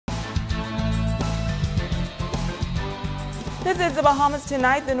This is the Bahamas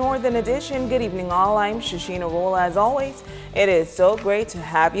Tonight, the Northern Edition. Good evening, all. I'm Shashina Roll. As always, it is so great to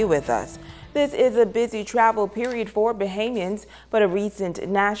have you with us. This is a busy travel period for Bahamians, but a recent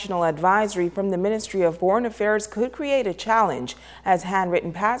national advisory from the Ministry of Foreign Affairs could create a challenge, as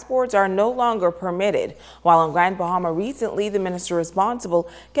handwritten passports are no longer permitted. While in Grand Bahama recently, the minister responsible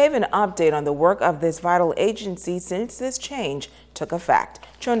gave an update on the work of this vital agency since this change took effect.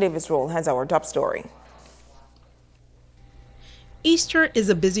 John Davis Roll has our top story. Easter is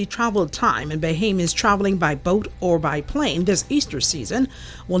a busy travel time, and Bahamians traveling by boat or by plane this Easter season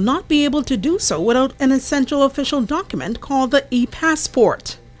will not be able to do so without an essential official document called the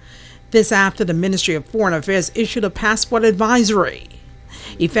e-passport. This after the Ministry of Foreign Affairs issued a passport advisory.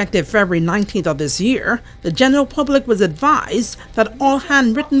 Effective February 19th of this year, the general public was advised that all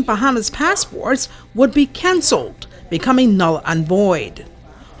handwritten Bahamas passports would be cancelled, becoming null and void.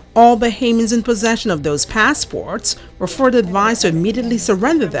 All Bahamians in possession of those passports were further advised to immediately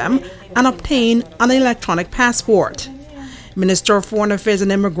surrender them and obtain an electronic passport. Minister of Foreign Affairs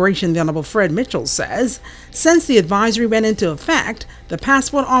and Immigration, the Honorable Fred Mitchell, says since the advisory went into effect, the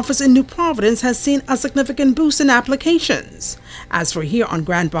passport office in New Providence has seen a significant boost in applications. As for here on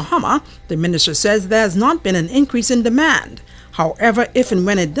Grand Bahama, the minister says there has not been an increase in demand. However, if and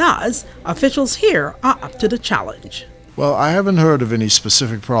when it does, officials here are up to the challenge. Well, I haven't heard of any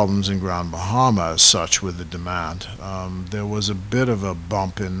specific problems in Grand Bahama as such with the demand. There was a bit of a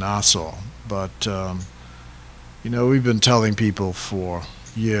bump in Nassau, but we've been telling people for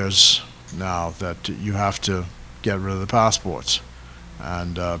years now that you have to get rid of the passports,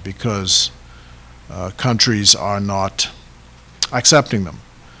 and because countries are not accepting them.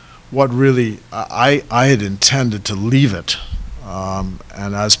 What really I had intended to leave it,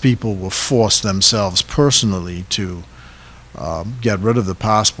 and as people were forced themselves personally to get rid of the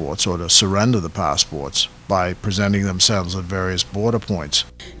passports or to surrender the passports by presenting themselves at various border points.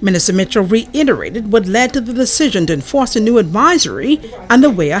 Minister Mitchell reiterated what led to the decision to enforce a new advisory and the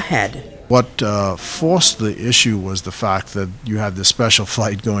way ahead. What forced the issue was the fact that you had this special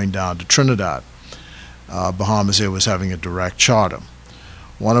flight going down to Trinidad. Bahamas Air was having a direct charter.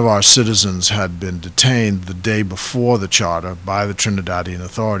 One of our citizens had been detained the day before the charter by the Trinidadian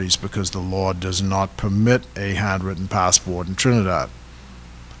authorities because the law does not permit a handwritten passport in Trinidad.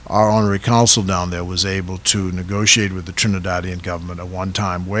 Our honorary consul down there was able to negotiate with the Trinidadian government a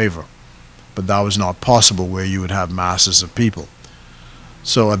one-time waiver, but that was not possible where you would have masses of people.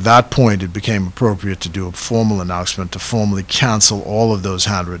 So at that point it became appropriate to do a formal announcement to formally cancel all of those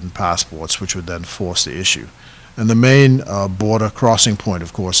handwritten passports, which would then force the issue. And the main border crossing point,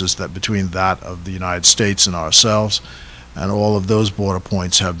 of course, is that between that of the United States and ourselves, and all of those border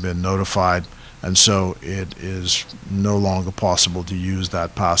points have been notified, and so it is no longer possible to use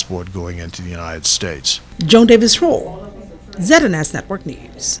that passport going into the United States. Joan Davis Roll, ZNS Network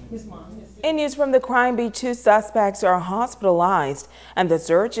News. In news from the crime beat, 2 suspects are hospitalized, and the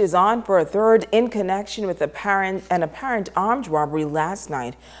search is on for a third in connection with an apparent armed robbery last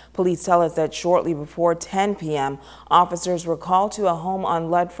night. Police tell us that shortly before 10 p.m., officers were called to a home on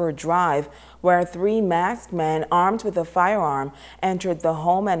Ludford Drive where 3 masked men armed with a firearm entered the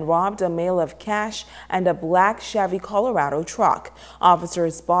home and robbed a male of cash and a black Chevy Colorado truck.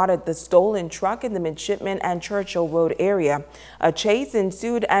 Officers spotted the stolen truck in the Midshipman and Churchill Road area. A chase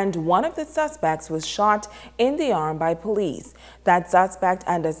ensued and one of the suspects was shot in the arm by police. That suspect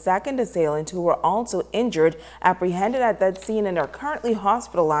and a second assailant, who were also injured, apprehended at that scene and are currently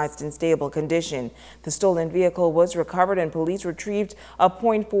hospitalized in stable condition. The stolen vehicle was recovered and police retrieved a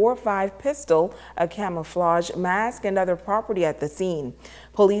 .45 pistol, a camouflage mask, and other property at the scene.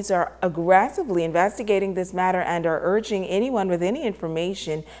 Police are aggressively investigating this matter and are urging anyone with any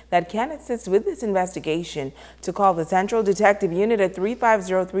information that can assist with this investigation to call the Central Detective Unit at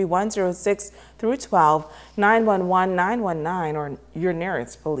 350-3106 through 12, 911-919, or your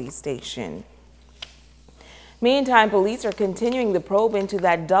nearest police station. Meantime, police are continuing the probe into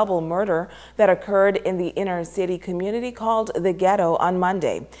that double murder that occurred in the inner city community called the Ghetto on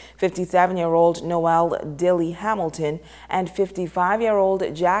Monday. 57-year-old Noelle Dilly Hamilton and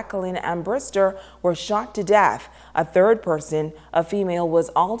 55-year-old Jacqueline Ambrister were shot to death. A third person, a female, was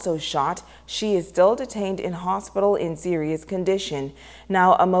also shot. She is still detained in hospital in serious condition.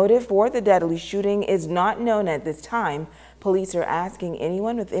 Now, a motive for the deadly shooting is not known at this time. Police are asking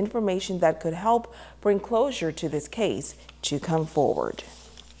anyone with information that could help bring closure to this case to come forward.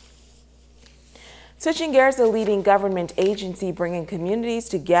 Switching gears, a leading government agency bringing communities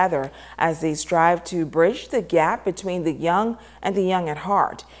together as they strive to bridge the gap between the young and the young at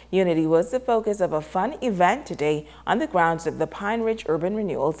heart. Unity was the focus of a fun event today on the grounds of the Pine Ridge Urban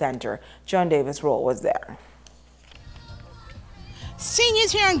Renewal Center. John Davis Roll was there.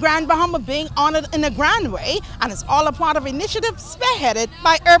 Seniors here in Grand Bahama being honored in a grand way, and it's all a part of an initiative spearheaded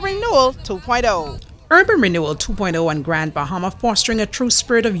by Urban Renewal 2.0. Urban Renewal 2.0 on Grand Bahama fostering a true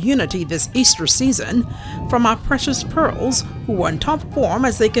spirit of unity this Easter season. From our precious pearls, who were in top form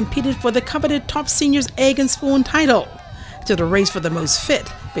as they competed for the coveted Top Seniors Egg and Spoon title, to the race for the most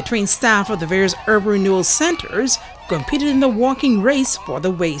fit between staff of the various Urban Renewal centers who competed in the walking race for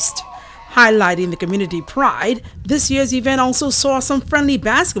the waist. Highlighting the community pride, this year's event also saw some friendly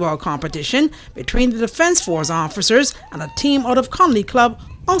basketball competition between the Defense Force officers and a team out of Conley Club,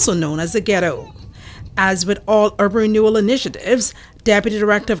 also known as the Ghetto. As with all Urban Renewal initiatives, Deputy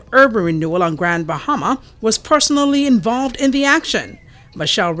Director of Urban Renewal on Grand Bahama was personally involved in the action.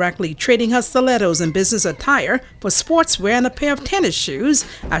 Michelle Reckley trading her stilettos and business attire for sportswear and a pair of tennis shoes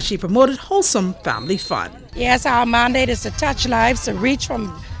as she promoted wholesome family fun. Yes, our mandate is to touch lives, to reach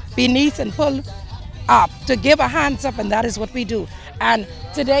from beneath and pull up, to give a hands up, and that is what we do. And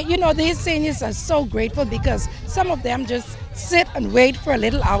today, you know, these seniors are so grateful because some of them just sit and wait for a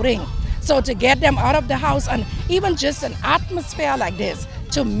little outing. So to get them out of the house and even just an atmosphere like this,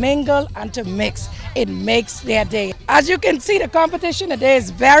 to mingle and to mix, it makes their day. As you can see, the competition today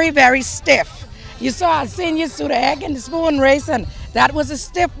is very, very stiff. You saw our seniors do the egg and the spoon race, and that was a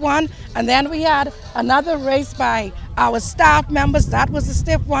stiff one. And then we had another race by our staff members. That was a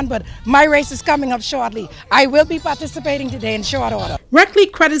stiff one, but my race is coming up shortly. I will be participating today in short order. Reckley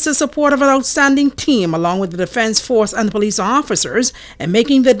credits the support of an outstanding team along with the Defense Force and police officers in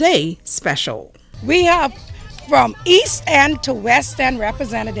making the day special. We have from East End to West End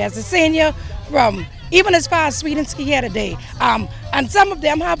represented as a senior, from even as far as Swedenski here today. And some of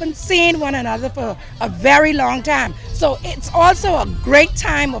them haven't seen one another for a very long time. So it's also a great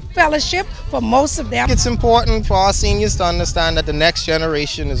time of fellowship for most of them. It's important for our seniors to understand that the next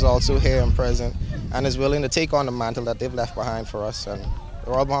generation is also here and present and is willing to take on the mantle that they've left behind for us. And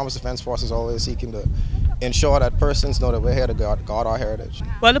the Royal Bahamas Defense Force is always seeking to ensure that persons know that we're here to guard our heritage.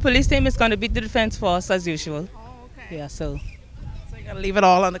 Well, the police team is going to beat the Defense Force as usual. Oh, okay. Yeah, so you're going to leave it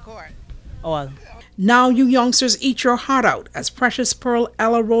all on the court. all. Now you youngsters eat your heart out as Precious Pearl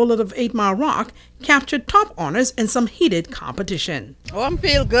Ella Rowland of 8 Mile Rock captured top honors in some heated competition. Oh, I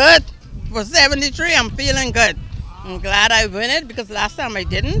feel good. For 73, I'm feeling good. I'm glad I win it because last time I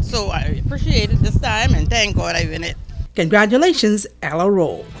didn't, so I appreciate it this time and thank God I win it. Congratulations, Ella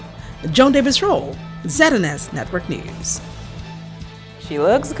Roll. Joan Davis Roll, ZNS Network News. She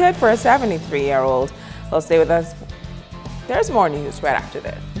looks good for a 73-year-old. Well, stay with us. There's more news right after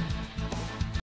this.